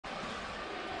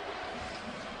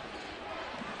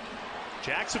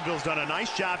Jacksonville's done a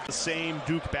nice job. The same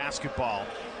Duke basketball.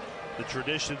 The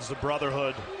traditions, the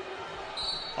brotherhood,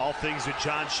 all things that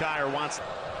John Shire wants.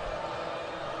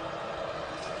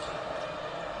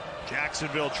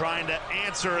 Jacksonville trying to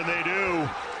answer, and they do.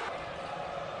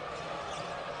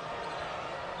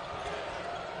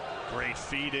 Great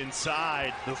feed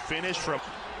inside. The finish from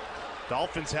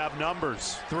Dolphins have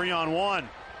numbers. 3-on-1.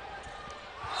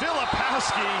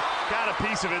 Filipowski got a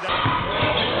piece of it.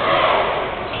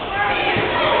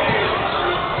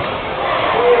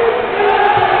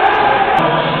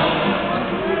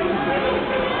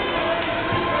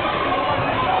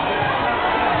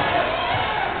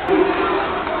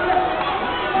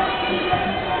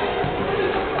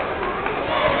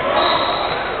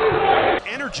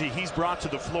 Energy he's brought to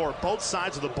the floor, both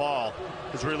sides of the ball,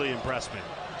 has really impressed me.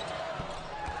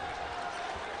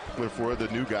 For the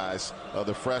new guys,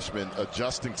 the freshmen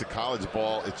adjusting to college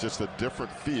ball, it's just a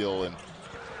different feel. And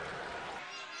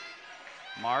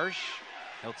Marsh,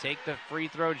 he'll take the free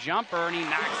throw jumper and he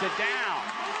knocks it down.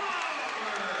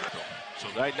 So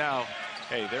right now,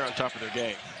 hey, they're on top of their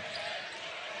game.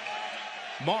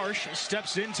 Marsh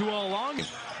steps into a long.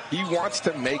 He wants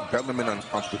to make Bellarmine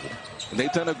uncomfortable. And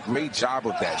they've done a great job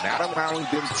of that, not allowing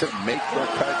them to make their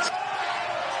cuts.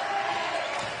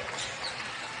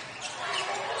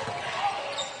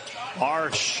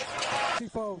 Marsh.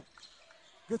 Sifo,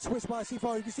 good switch by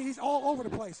Sifo. You can see he's all over the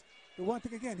place. The one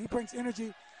thing again, he brings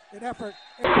energy and effort.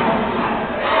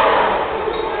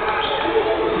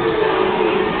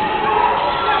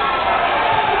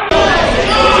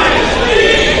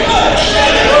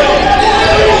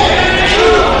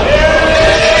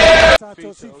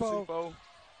 Sifo,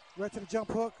 right to the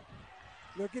jump hook.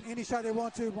 They're getting any shot they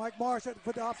want to. Mike Marsh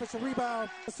for the offensive rebound.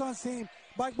 The Suns team.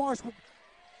 Mike Marsh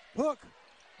hook.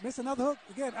 Miss another hook.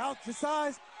 Again, out to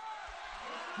size.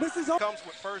 Misses. Comes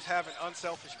with first having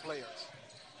unselfish players.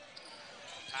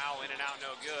 Foul in and out,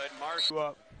 no good. Marsh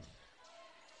Up.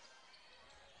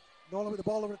 Nolan with the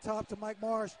ball over the top to Mike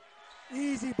Marsh.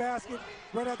 Easy basket.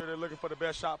 Right at They're looking for the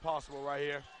best shot possible right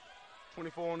here.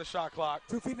 24 on the shot clock.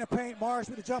 2 feet in the paint. Marsh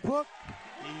with the jump hook.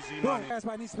 Easy Boom. money. Pass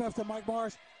by Smith to Mike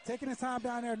Marsh. Taking his time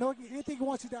down there. No, anything he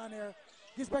wants you down there.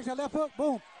 Gets back to that left hook.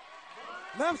 Boom.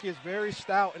 Left. Is very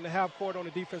stout in the half court on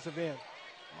the defensive end.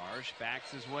 Marsh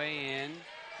backs his way in.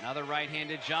 Another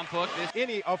right-handed jump hook.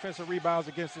 Any offensive rebounds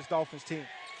against this Dolphins team.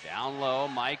 Down low,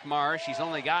 Mike Marsh. He's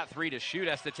only got 3 to shoot.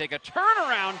 Has to take a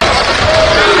turnaround.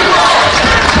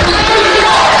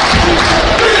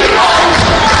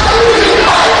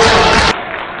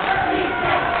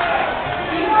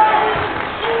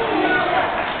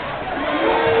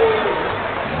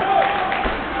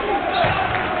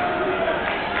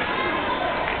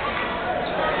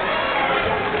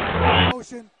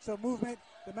 Motion, some movement,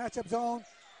 the matchup zone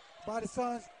by the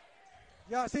Suns.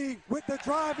 Yassi with the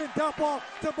drive and dump off.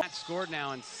 That scored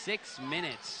now in 6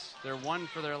 minutes. They're 1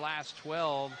 for their last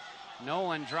 12.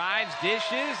 Nolan drives,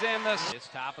 dishes, and this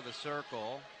top of the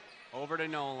circle. Over to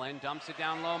Nolan, dumps it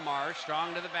down low. Marsh,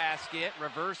 strong to the basket.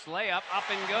 Reverse layup, up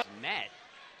and go. Net.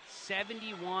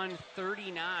 71-39,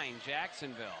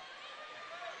 Jacksonville.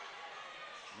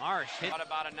 Marsh hit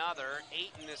about another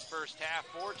 8 in this first half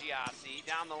for Giassi.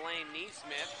 Down the lane,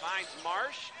 Neesmith finds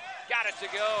Marsh. Got it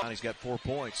to go. He's got 4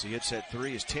 points. He hits that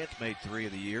 3, his 10th made 3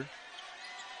 of the year.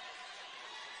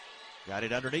 Got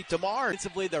it underneath to Marsh.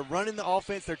 Defensively, they're running the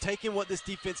offense. They're taking what this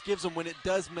defense gives them when it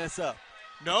does mess up.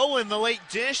 Nolan, the late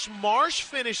dish. Marsh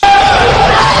finished.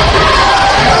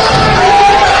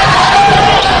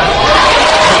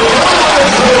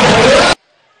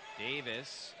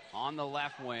 Davis on the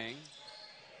left wing.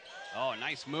 Oh,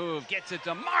 nice move. Gets it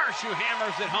to Marsh, who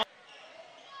hammers it home.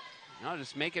 No,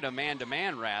 just make it a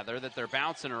man-to-man, rather, that they're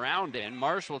bouncing around in.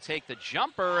 Marsh will take the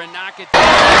jumper and knock it down.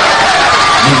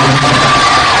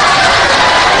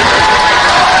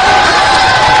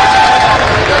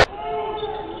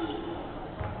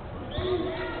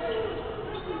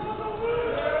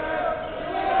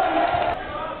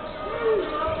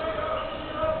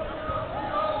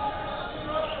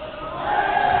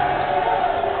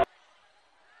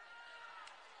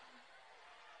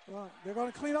 They're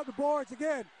going to clean up the boards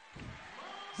again.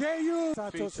 J.U.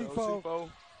 Sifo.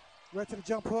 Right to the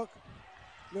jump hook.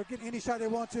 They're getting any shot they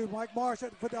want to. Mike Marsh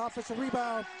for the offensive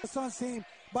rebound. The Suns team.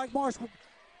 Mike Marsh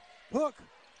hook.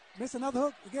 Miss another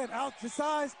hook. Again, out to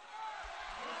size.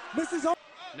 Misses.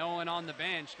 Nolan on the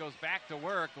bench goes back to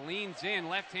work. Leans in.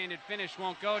 Left-handed finish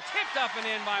won't go. Tipped up and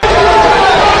in by.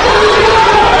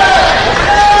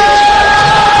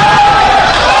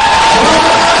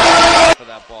 For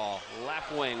that ball.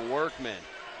 Left wing, Workman.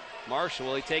 Marshall,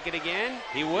 will he take it again?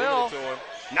 He will.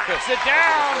 Knocks it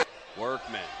down.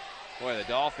 Workman Boy, the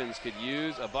Dolphins could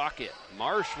use a bucket.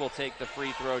 Marsh will take the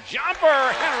free throw jumper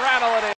and rattle it in.